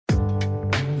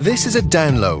This is a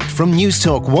download from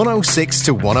Newstalk 106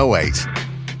 to 108.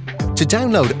 To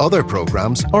download other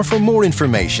programmes or for more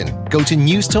information, go to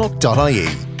newstalk.ie.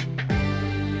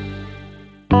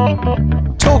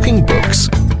 Talking Books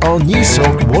on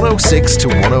Newstalk 106 to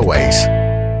 108.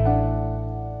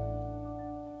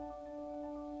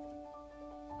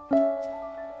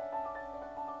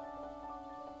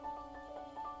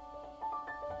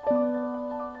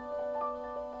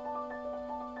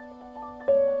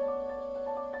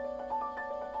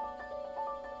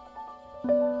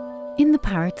 In the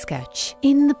parrot sketch,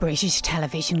 in the British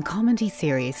television comedy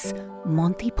series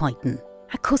Monty Python,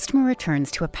 a customer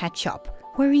returns to a pet shop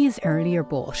where he has earlier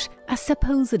bought a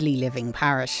supposedly living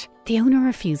parrot. The owner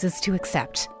refuses to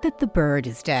accept that the bird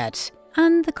is dead,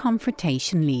 and the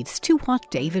confrontation leads to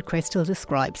what David Crystal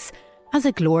describes as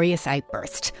a glorious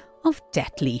outburst of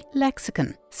deathly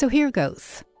lexicon. So here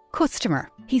goes. Customer: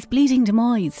 he's bleeding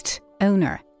demised.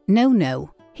 Owner: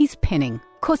 no, he's pinning.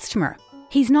 Customer: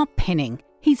 he's not pinning.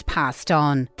 He's passed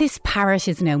on. This parrot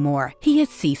is no more. He has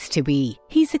ceased to be.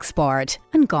 He's expired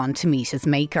and gone to meet his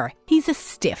maker. He's a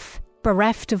stiff,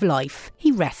 bereft of life.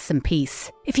 He rests in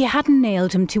peace. If you hadn't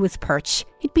nailed him to his perch,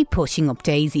 he'd be pushing up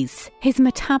daisies. His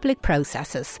metabolic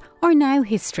processes are now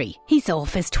history. He's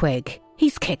off his twig.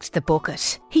 He's kicked the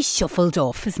bucket. He's shuffled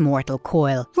off his mortal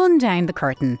coil, run down the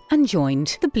curtain and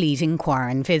joined the bleeding choir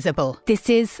invisible. This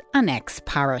is an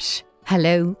ex-parrot.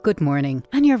 Hello, good morning,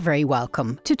 and you're very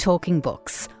welcome to Talking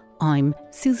Books. I'm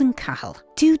Susan Cahill.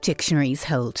 Do dictionaries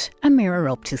hold a mirror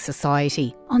up to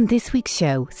society? On this week's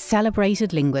show,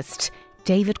 celebrated linguist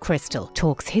David Crystal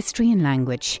talks history and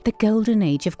language, the golden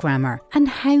age of grammar, and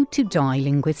how to die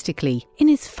linguistically in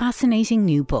his fascinating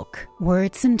new book,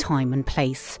 Words in Time and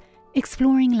Place,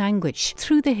 exploring language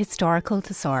through the historical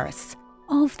thesaurus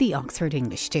of the Oxford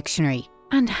English Dictionary.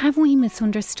 And have we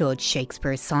misunderstood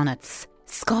Shakespeare's sonnets?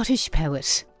 Scottish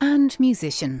poet and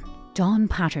musician Don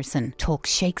Patterson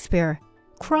talks Shakespeare,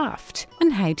 craft,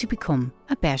 and how to become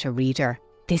a better reader.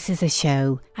 This is a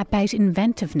show about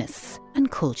inventiveness and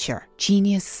culture,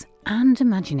 genius and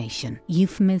imagination,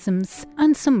 euphemisms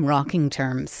and some rocking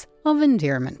terms of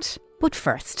endearment. But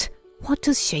first, what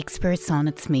does Shakespeare's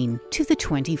sonnets mean to the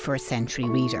 21st century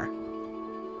reader?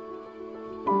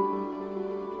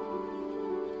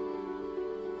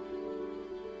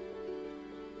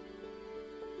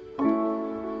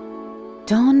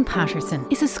 Don Patterson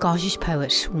is a Scottish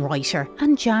poet, writer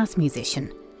and jazz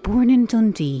musician. Born in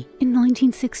Dundee in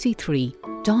 1963,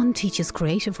 Don teaches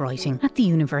creative writing at the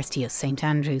University of St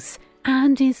Andrews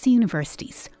and is the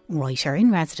university's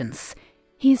writer-in-residence.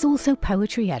 He is also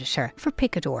poetry editor for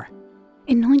Picador.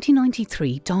 In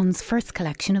 1993, Don's first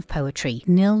collection of poetry,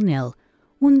 Nil Nil,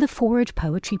 won the Forward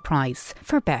Poetry Prize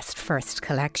for Best First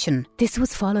Collection. This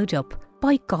was followed up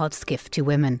by God's Gift to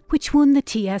Women, which won the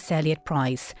T.S. Eliot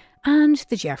Prize and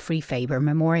the Geoffrey Faber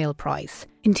Memorial Prize.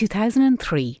 In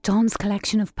 2003, Don's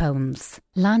collection of poems,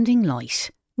 Landing Light,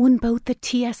 won both the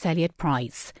T.S. Eliot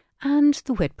Prize and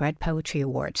the Whitbread Poetry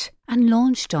Award, and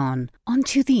launched Don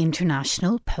onto the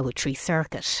international poetry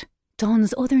circuit.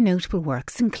 Don's other notable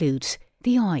works include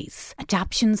The Eyes,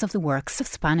 adaptations of the works of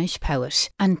Spanish poet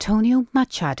Antonio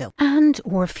Machado, and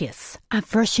Orpheus, a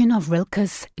version of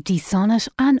Rilke's Die Sonnet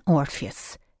an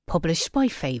Orpheus, published by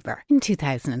Faber in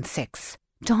 2006.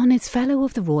 Don is Fellow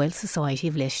of the Royal Society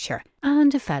of Literature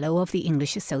and a Fellow of the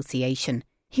English Association.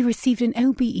 He received an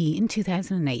OBE in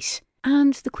 2008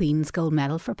 and the Queen's Gold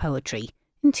Medal for Poetry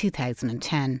in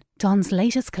 2010. Don's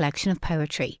latest collection of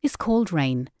poetry is called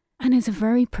Rain and is a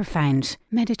very profound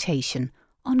meditation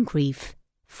on grief,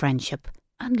 friendship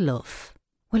and love.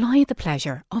 Well, I had the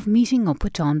pleasure of meeting up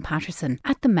with Don Patterson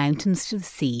at the Mountains to the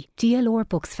Sea DLR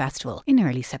Books Festival in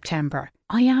early September.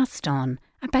 I asked Don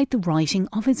about the writing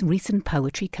of his recent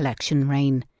poetry collection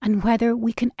Rain and whether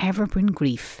we can ever bring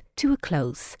grief to a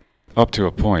close. Up to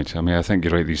a point. I mean, I think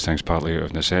you write these things partly out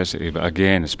of necessity, but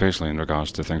again, especially in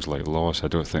regards to things like loss, I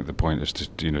don't think the point is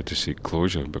to seek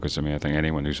closure, because I mean, I think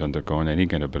anyone who's undergone any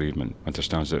kind of bereavement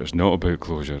understands that it's not about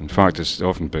closure. In fact, it's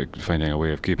often about finding a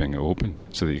way of keeping it open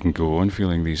so that you can go on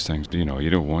feeling these things. You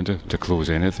don't want to close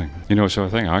anything. So I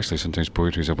think actually sometimes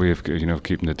poetry is a way of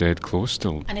keeping the dead close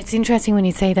still. And it's interesting when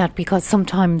you say that, because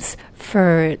sometimes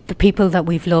for the people that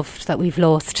we've loved, that we've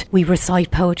lost, we recite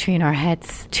poetry in our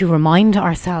heads to remind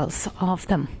ourselves importance of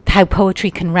them, how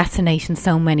poetry can resonate in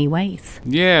so many ways.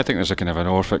 Yeah, I think there's a kind of an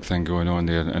Orphic thing going on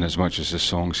there, and as much as the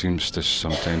song seems to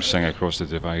sometimes sing across the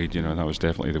divide, that was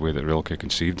definitely the way that Rilke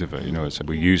conceived of it.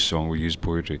 We use song, we use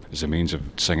poetry as a means of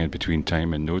singing between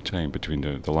time and no time, between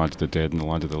the land of the dead and the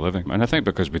land of the living. And I think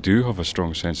because we do have a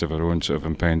strong sense of our own sort of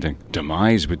impending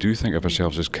demise, we do think of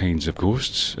ourselves as kinds of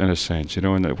ghosts, in a sense,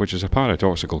 which is a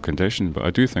paradoxical condition, but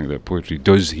I do think that poetry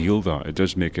does heal that. It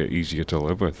does make it easier to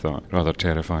live with that rather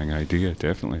terrifying idea,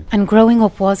 definitely. And growing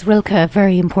up, was Rilke a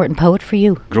very important poet for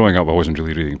you? Growing up, I wasn't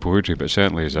really reading poetry, but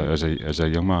certainly as a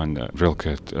young man, Rilke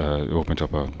opened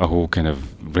up a whole kind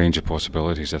of range of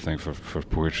possibilities, I think, for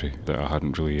poetry that I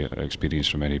hadn't really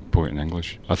experienced from any poet in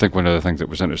English. I think one of the things that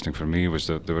was interesting for me was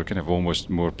that there were kind of almost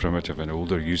more primitive and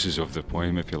older uses of the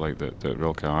poem, if you like, that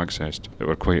Rilke accessed, that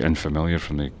were quite unfamiliar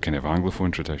from the kind of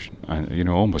Anglophone tradition, and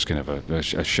almost kind of a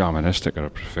shamanistic or a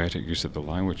prophetic use of the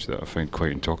language that I find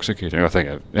quite intoxicating. I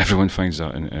think everyone finds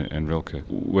that in Rilke.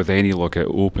 With any luck, it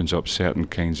opens up certain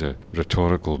kinds of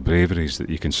rhetorical braveries that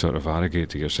you can sort of arrogate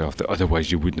to yourself that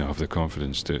otherwise you wouldn't have the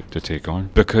confidence to take on.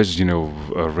 Because,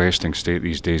 a resting state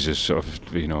these days is sort of,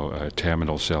 a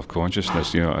terminal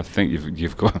self-consciousness. I think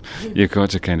you've got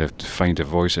to kind of find a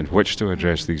voice in which to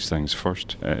address these things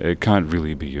first. It can't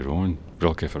really be your own.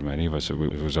 Rilke, for many of us, it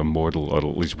was a model, or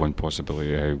at least one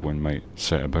possibility how one might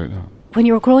set about that. When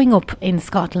you were growing up in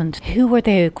Scotland, who were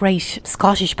the great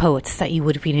Scottish poets that you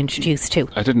would have been introduced to?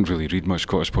 I didn't really read much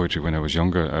Scottish poetry when I was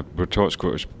younger. I were taught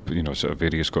Scottish, sort of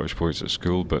various Scottish poets at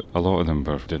school, but a lot of them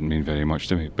didn't mean very much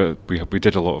to me. But we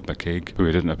did a lot of McCaig, who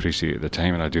I didn't appreciate at the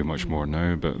time, and I do much more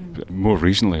now. But more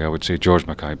recently, I would say George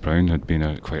Mackay Brown had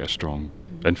been quite a strong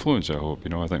influence, I hope.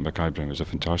 I think Mackay Brown was a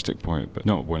fantastic poet, but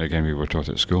not one again we were taught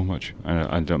at school much.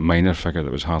 And a minor figure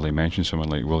that was hardly mentioned, someone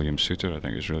like William Souter, I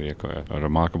think is really quite a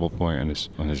remarkable poet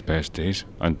on his best days,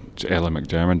 and Ella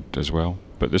McDermott as well.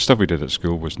 But the stuff we did at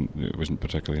school wasn't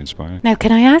particularly inspiring. Now,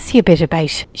 can I ask you a bit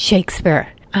about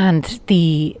Shakespeare and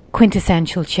the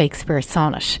quintessential Shakespeare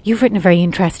sonnet? You've written a very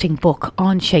interesting book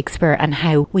on Shakespeare and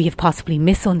how we have possibly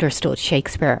misunderstood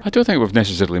Shakespeare. I don't think we've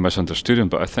necessarily misunderstood him,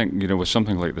 but I think, with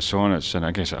something like the sonnets, and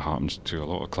I guess it happens to a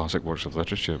lot of classic works of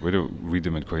literature, we don't read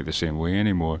them in quite the same way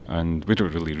anymore, and we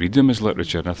don't really read them as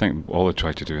literature. And I think all I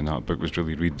tried to do in that book was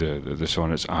really read the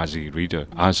sonnets as a reader,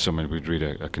 as someone would read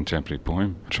a contemporary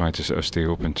poem. Try to sort of stay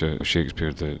open to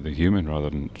Shakespeare the human rather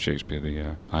than Shakespeare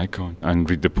the icon, and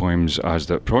read the poems as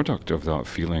the product of that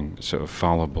feeling, sort of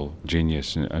fallible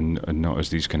genius, and not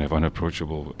as these kind of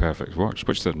unapproachable perfect works,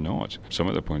 which they're not. Some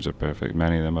of the poems are perfect,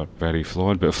 many of them are very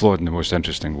flawed, but flawed in the most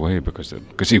interesting way because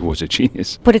he was a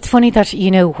genius. But it's funny that,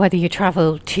 whether you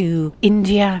travel to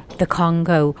India, the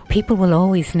Congo, people will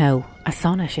always know a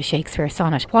sonnet, a Shakespeare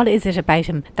sonnet. What is it about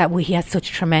him that he has such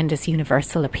tremendous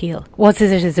universal appeal? Was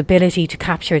it his ability to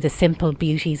capture the simple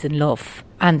beauties in love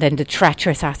and then the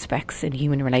treacherous aspects in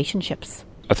human relationships?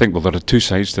 I think, there are two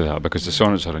sides to that, because the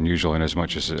sonnets are unusual in as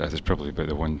much as there's probably about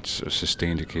the one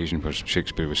sustained occasion where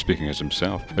Shakespeare was speaking as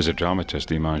himself. As a dramatist,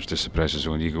 he managed to suppress his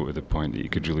own ego to the point that he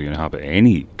could really inhabit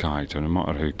any character, no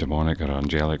matter how demonic or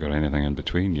angelic or anything in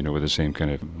between, with the same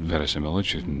kind of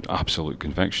verisimilitude and absolute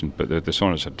conviction. But the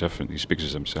sonnets are different. He speaks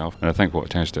as himself. And I think what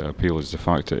tends to appeal is the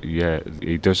fact that,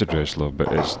 he does address love,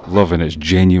 but it's love in its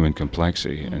genuine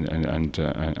complexity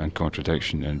and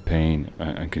contradiction and pain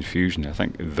and confusion. I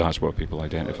think that's what people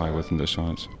identify with in the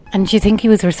sonnets. And do you think he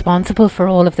was responsible for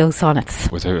all of those sonnets?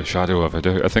 Without a shadow of a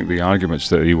doubt. I think the arguments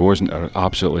that he wasn't are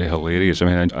absolutely hilarious. I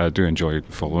mean, I do enjoy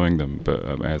following them,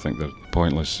 but I think they're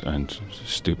pointless and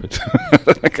stupid.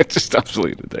 I think it's just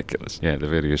absolutely ridiculous. Yeah, the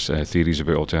various theories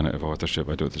about alternative authorship,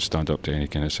 I don't stand up to any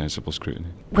kind of sensible scrutiny.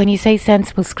 When you say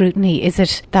sensible scrutiny, is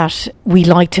it that we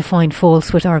like to find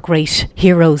faults with our great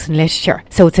heroes in literature?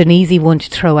 So it's an easy one to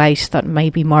throw out that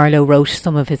maybe Marlowe wrote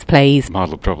some of his plays.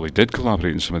 Marlowe probably did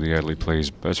collaborate in some of the early plays,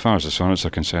 but as far as the sonnets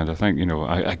are concerned, I think,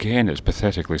 again, it's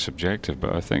pathetically subjective,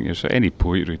 but I think any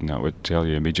poet reading that would tell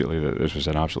you immediately that this was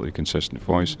an absolutely consistent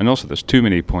voice. And also there's too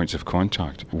many points of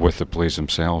contact with the plays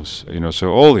themselves,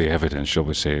 so all the evidence, shall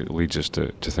we say, leads us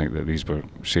to think that these were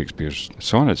Shakespeare's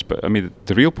sonnets. But I mean,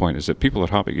 the real point is that people are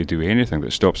happy to do anything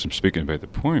that stops them speaking about the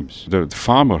poems. They're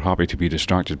far more happy to be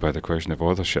distracted by the question of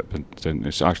authorship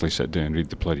than to actually sit down and read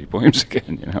the bloody poems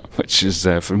again, which is,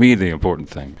 for me, the important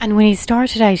thing. And when you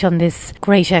started out on this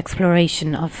great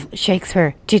exploration of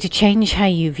Shakespeare, did it change how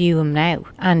you view him now?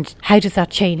 And how does that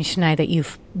change now that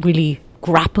you've really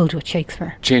grappled with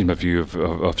Shakespeare? Changed my view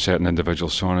of certain individual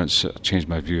sonnets, changed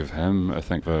my view of him. I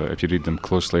think if you read them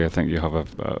closely, I think you have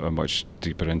a much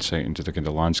deeper insight into the kind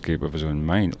of landscape of his own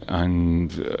mind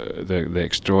and the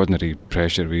extraordinary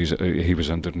pressure he was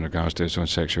under in regards to his own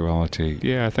sexuality.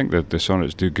 Yeah, I think that the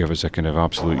sonnets do give us a kind of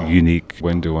absolute unique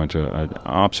window into an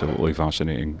absolutely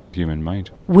fascinating human mind.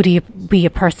 Would he be a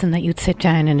person that you'd sit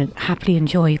down and happily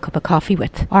enjoy a cup of coffee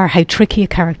with? Or how tricky a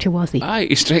character was he?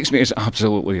 He strikes me as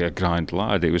absolutely a grand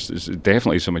lad. He was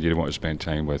definitely someone you'd want to spend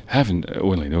time with. Heaven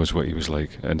only knows what he was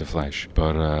like in the flesh.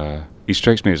 But he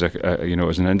strikes me as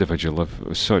as an individual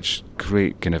of such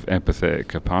great kind of empathetic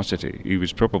capacity. He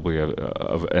was probably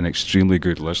an extremely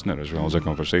good listener as well as a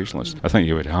conversationalist. I think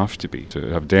you would have to be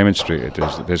to have demonstrated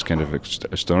this kind of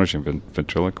astonishing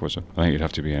ventriloquism. I think you'd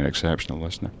have to be an exceptional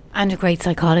listener and a great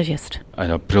psychologist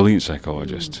and a brilliant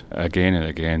psychologist. Again and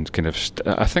again,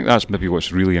 I think that's maybe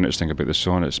what's really interesting about the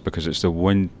sonnets, because it's the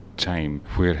one time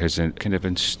where his kind of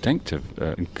instinctive,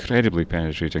 incredibly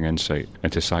penetrating insight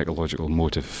into psychological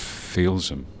motive fails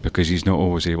him, because he's not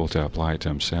always able to apply it to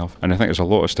himself. And I think there's a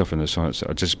lot of stuff in the sonnets that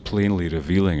are just plainly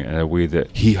revealing it in a way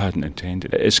that he hadn't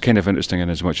intended. It's kind of interesting in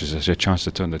as much as it's a chance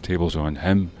to turn the tables on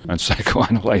him and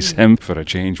psychoanalyse him for a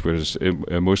change, whereas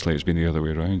mostly it's been the other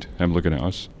way around, him looking at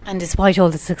us. And despite all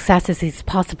the successes, he's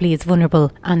possibly as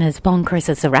vulnerable and as bonkers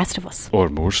as the rest of us. Or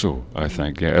more so, I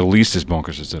think. Yeah, at least as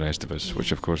bonkers as the rest of us,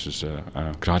 which of course is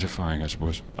gratifying, I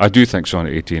suppose. I do think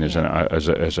Sonnet 18 is an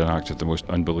act of the most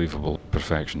unbelievable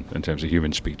perfection in terms of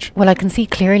human speech. Well, I can see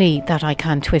clearly that I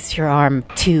can't twist your arm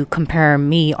to compare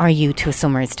me or you to A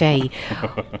Summer's Day.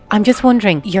 I'm just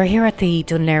wondering, you're here at the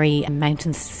Dún Laoghaire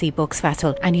Mountains to Sea Books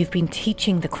Festival and you've been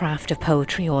teaching the craft of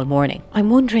poetry all morning. I'm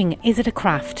wondering, is it a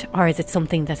craft or is it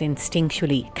something that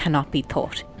instinctually cannot be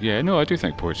taught? Yeah, no, I do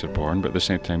think poets are born, but at the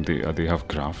same time they have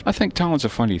craft. I think talent's a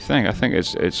funny thing. I think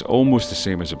it's almost the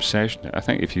same as obsession. I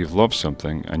think if you love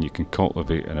something and you can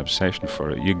cultivate an obsession for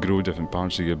it, you grow different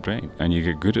parts of your brain and you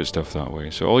get good at stuff that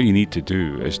way. So all you need to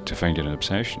do is to find an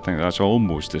obsession. I think that's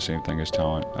almost the same thing as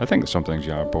talent. I think some things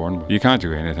you are born with. You can't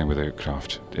do anything without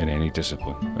craft in any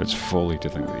discipline. It's folly to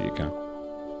think that you can.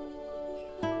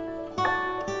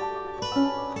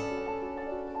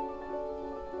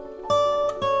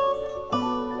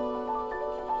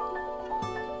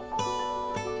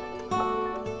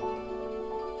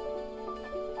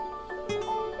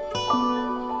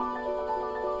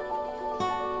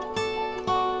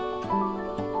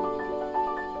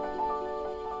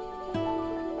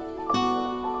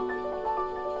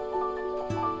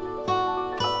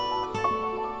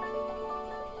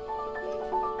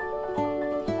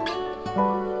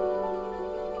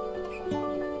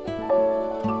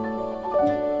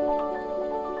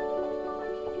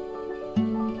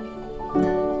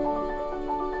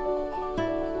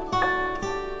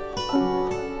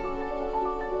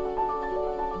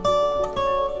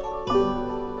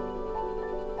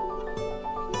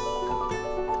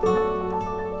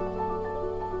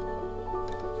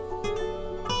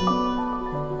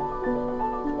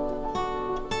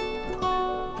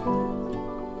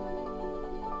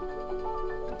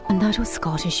 That was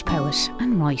Scottish poet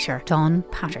and writer Don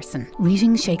Patterson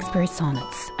reading Shakespeare's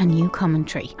sonnets, a new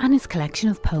commentary, and his collection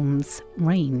of poems,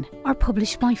 Rain, are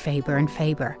published by Faber and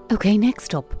Faber. OK,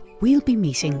 next up, we'll be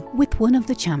meeting with one of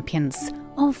the champions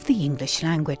of the English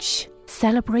language,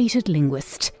 celebrated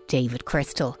linguist David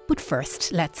Crystal. But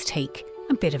first, let's take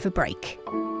a bit of a break.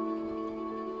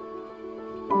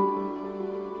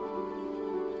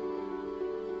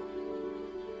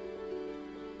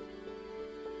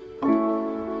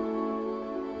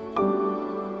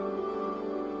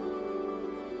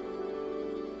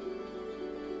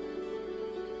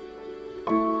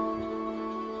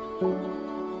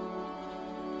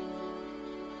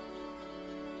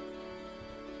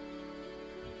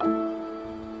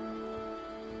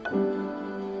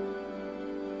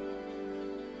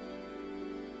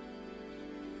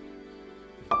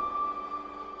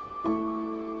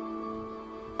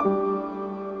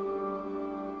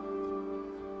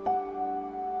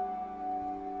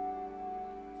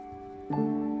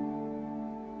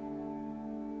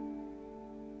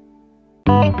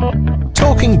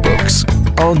 Talking Books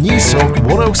on Newstalk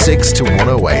 106 to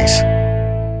 108.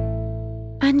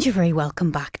 And you're very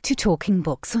welcome back to Talking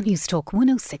Books on Newstalk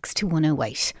 106 to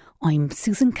 108. I'm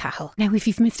Susan Cahill. Now, if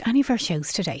you've missed any of our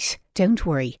shows to date, don't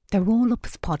worry. They're all up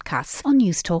as podcasts on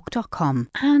newstalk.com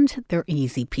and they're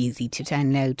easy peasy to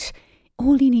download.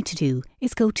 All you need to do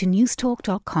is go to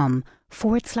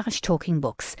newstalk.com/talking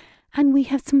books and we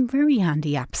have some very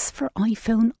handy apps for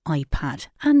iPhone, iPad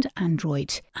and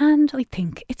Android, and I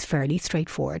think it's fairly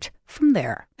straightforward from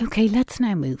there. Okay, let's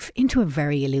now move into a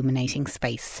very illuminating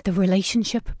space, the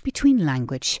relationship between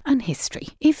language and history.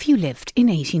 If you lived in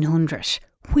 1800,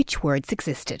 which words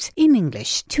existed in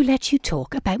English to let you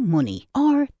talk about money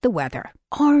or the weather,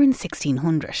 or in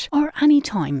 1600, or any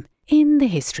time in the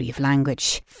history of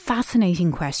language?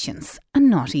 Fascinating questions and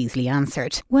not easily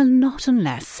answered. Well, not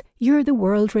unless you're the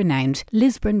world-renowned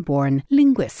Lisbon-born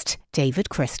linguist David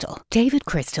Crystal. David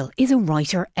Crystal is a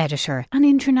writer, editor and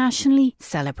internationally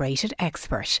celebrated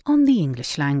expert on the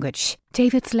English language.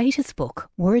 David's latest book,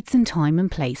 Words in Time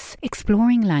and Place,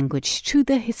 Exploring Language Through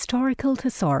the Historical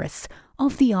Thesaurus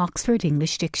of the Oxford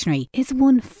English Dictionary, is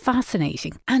one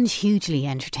fascinating and hugely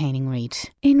entertaining read.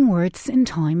 In Words in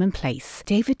Time and Place,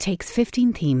 David takes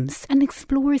 15 themes and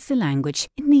explores the language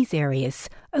in these areas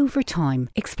over time,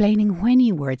 explaining when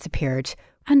new words appeared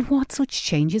and what such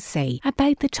changes say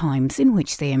about the times in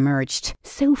which they emerged.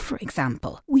 So, for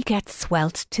example, we get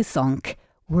swelt to sunk,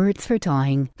 words for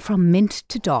dying, from mint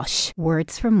to dosh,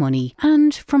 words for money,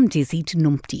 and from dizzy to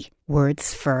numpty,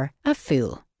 words for a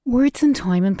fool. Words in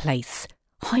Time and Place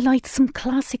highlights some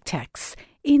classic texts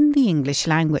in the English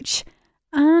language,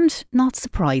 and, not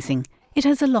surprising, it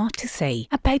has a lot to say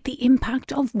about the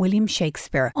impact of William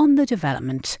Shakespeare on the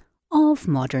development of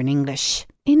modern English.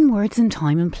 In Words in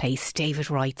Time and Place, David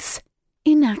writes,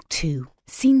 in Act 2,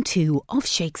 Scene 2 of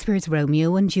Shakespeare's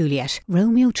Romeo and Juliet,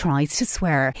 Romeo tries to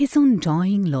swear his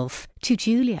undying love to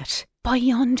Juliet. By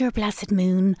yonder blessed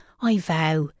moon, I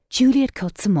vow. Juliet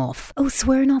cuts him off. Oh,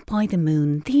 swear not by the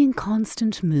moon, the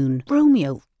inconstant moon.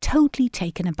 Romeo, totally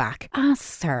taken aback,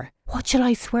 asks her, what shall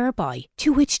I swear by?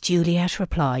 To which Juliet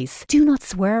replies, do not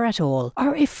swear at all,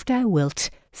 or if thou wilt,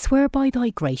 swear by thy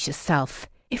gracious self.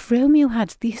 If Romeo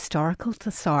had the historical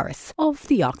thesaurus of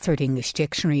the Oxford English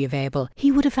Dictionary available,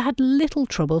 he would have had little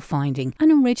trouble finding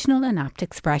an original and apt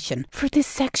expression, for this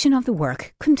section of the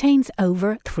work contains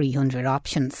over 300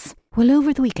 options. Well,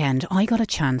 over the weekend I got a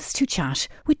chance to chat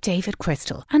with David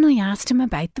Crystal, and I asked him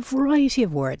about the variety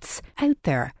of words out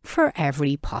there for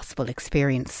every possible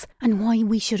experience, and why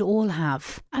we should all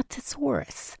have a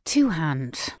thesaurus to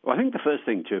hand. Well, I think the first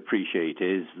thing to appreciate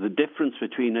is the difference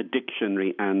between a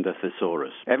dictionary and a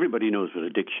thesaurus. Everybody knows what a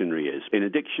dictionary is. In a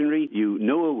dictionary, you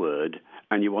know a word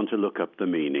and you want to look up the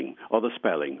meaning or the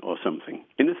spelling or something.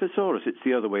 In a thesaurus, it's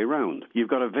the other way around. You've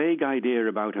got a vague idea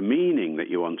about a meaning that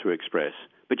you want to express,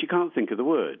 but you can't think of the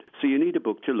word, so you need a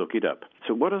book to look it up.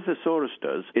 So what a thesaurus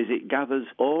does is it gathers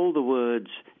all the words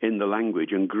in the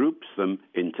language and groups them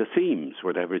into themes,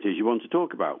 whatever it is you want to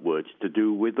talk about, words to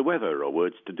do with the weather or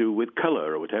words to do with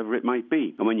colour or whatever it might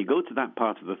be. And when you go to that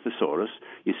part of the thesaurus,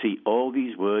 you see all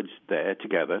these words there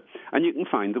together, and you can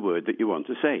find the word that you want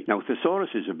to say. Now,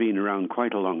 thesauruses have been around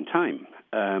quite a long time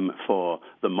for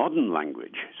the modern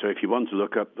language. So if you want to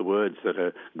look up the words that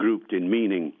are grouped in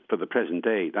meaning for the present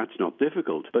day, that's not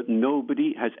difficult. But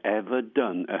nobody has ever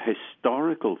done a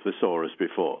historical thesaurus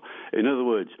before. In other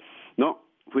words, not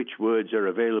which words are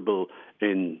available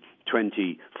in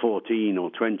 2014 or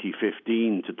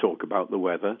 2015 to talk about the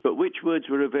weather, but which words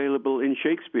were available in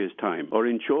Shakespeare's time or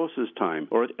in Chaucer's time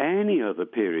or at any other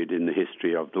period in the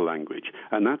history of the language.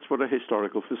 And that's what a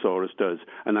historical thesaurus does,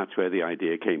 and that's where the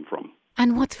idea came from.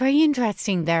 And what's very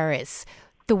interesting there is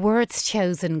the words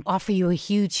chosen offer you a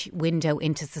huge window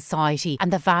into society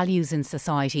and the values in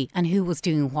society and who was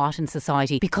doing what in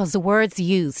society, because the words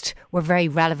used were very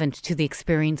relevant to the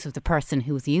experience of the person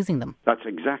who was using them. That's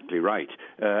exactly right.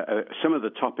 Some of the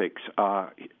topics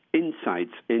are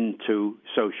insights into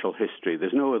social history.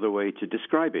 There's no other way to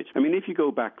describe it. I mean, if you go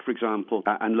back, for example,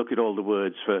 and look at all the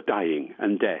words for dying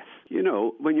and death, you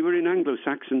know, when you were in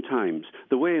Anglo-Saxon times,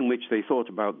 the way in which they thought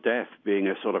about death being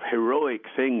a sort of heroic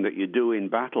thing that you do in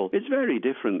battle is very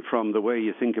different from the way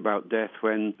you think about death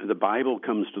when the Bible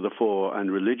comes to the fore and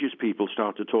religious people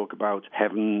start to talk about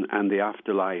heaven and the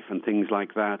afterlife and things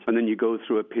like that. And then you go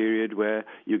through a period where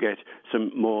you get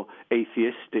some more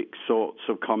atheistic sorts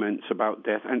of comments about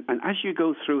death. And as you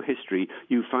go through history,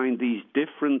 you find these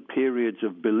different periods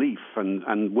of belief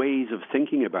and ways of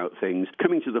thinking about things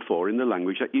coming to the fore in the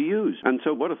language that you use. And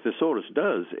so what a thesaurus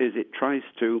does is it tries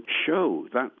to show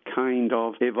that kind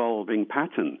of evolving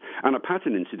pattern. And a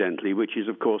pattern, incidentally, which is,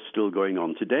 of course, still going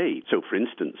on today. So, for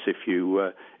instance, if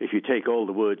you take all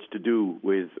the words to do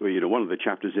with, you know, one of the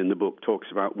chapters in the book talks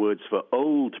about words for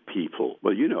old people.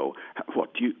 Well, you know,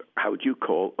 how do you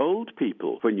call old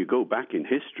people? When you go back in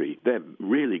history, they're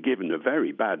really really given a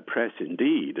very bad press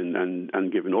indeed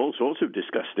and given all sorts of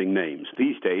disgusting names.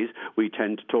 These days, we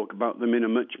tend to talk about them in a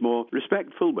much more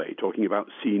respectful way, talking about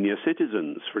senior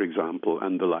citizens, for example,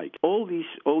 and the like. All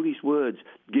these words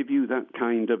give you that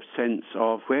kind of sense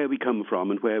of where we come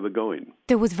from and where we're going.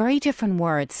 There was very different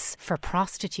words for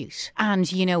prostitute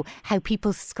and, you know, how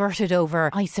people skirted over,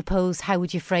 I suppose, how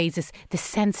would you phrase this, the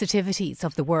sensitivities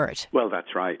of the word. Well,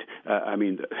 that's right.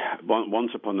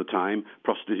 Once upon a time,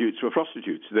 prostitutes were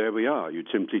prostitutes. There we are. You'd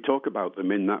simply talk about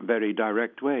them in that very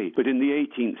direct way. But in the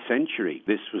 18th century,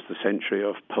 this was the century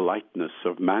of politeness,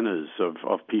 of manners,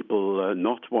 of people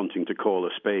not wanting to call a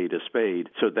spade a spade.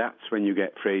 So that's when you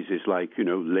get phrases like, you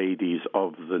know, ladies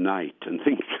of the night and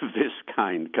things of this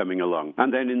kind coming along.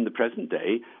 And then in the present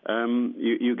day,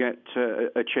 you get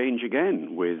a change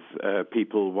again with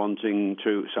people wanting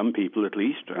to, some people at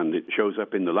least, and it shows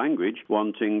up in the language,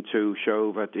 wanting to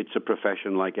show that it's a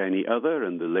profession like any other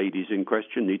and the ladies in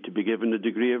question need to be given a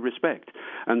degree of respect.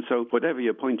 And so whatever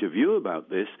your point of view about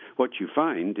this, what you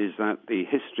find is that the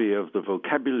history of the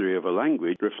vocabulary of a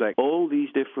language reflects all these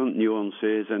different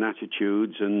nuances and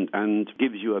attitudes and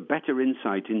gives you a better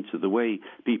insight into the way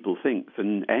people think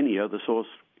than any other source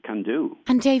can do.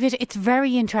 And David, it's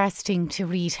very interesting to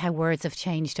read how words have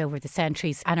changed over the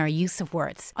centuries and our use of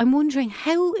words. I'm wondering,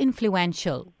 how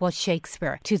influential was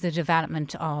Shakespeare to the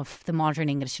development of the modern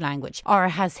English language, or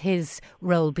has his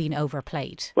role been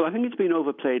overplayed? Well, I think it's been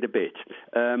overplayed a bit,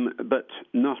 but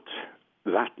not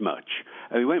that much.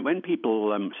 I mean, when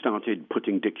people started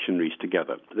putting dictionaries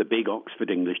together, the big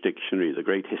Oxford English Dictionary, the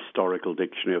great historical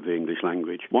dictionary of the English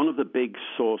language, one of the big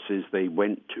sources they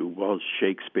went to was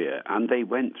Shakespeare, and they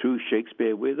went through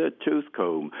Shakespeare with a tooth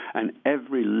comb, and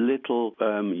every little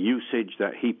usage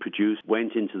that he produced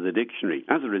went into the dictionary.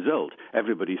 As a result,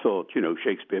 everybody thought, you know,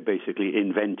 Shakespeare basically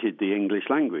invented the English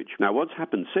language. Now, what's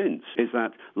happened since is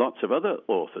that lots of other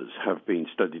authors have been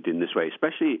studied in this way,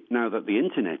 especially now that the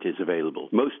internet is available.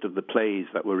 Most of the plays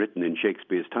that were written in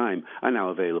Shakespeare's time are now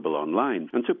available online,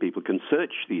 and so people can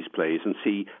search these plays and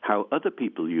see how other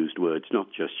people used words, not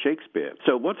just Shakespeare.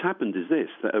 So what's happened is this,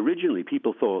 that originally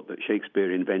people thought that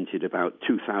Shakespeare invented about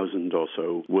 2,000 or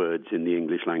so words in the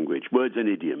English language, words and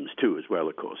idioms too as well,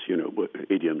 of course, you know,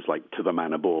 idioms like to the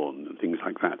manor born and things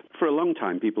like that. For a long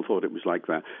time people thought it was like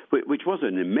that, which was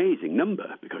an amazing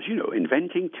number because, you know,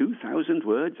 inventing 2,000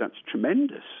 words, that's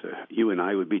tremendous. You and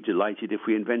I would be delighted if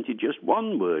we invented just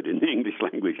one word in the English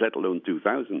language, let alone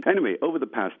 2,000. Anyway, over the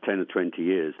past 10 or 20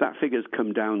 years, that figure's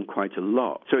come down quite a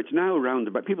lot. So it's now around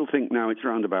about, people think now it's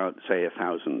around about, say,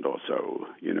 1,000 or so,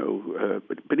 you know.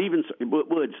 But even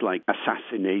words like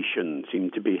assassination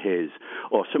seem to be his,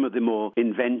 or some of the more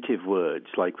inventive words,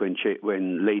 like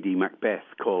when Lady Macbeth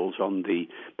calls on the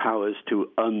powers to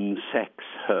unsex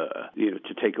her, you know,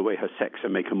 to take away her sex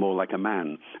and make her more like a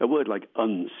man. A word like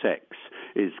unsex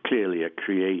is clearly a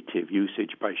creative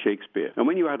usage by Shakespeare. And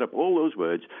when you add up all those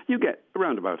words, you get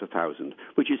around about 1,000,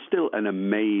 which is still an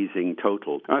amazing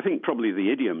total. And I think probably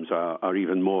the idioms are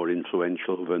even more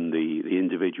influential than the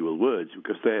individual words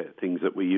because they're things that we use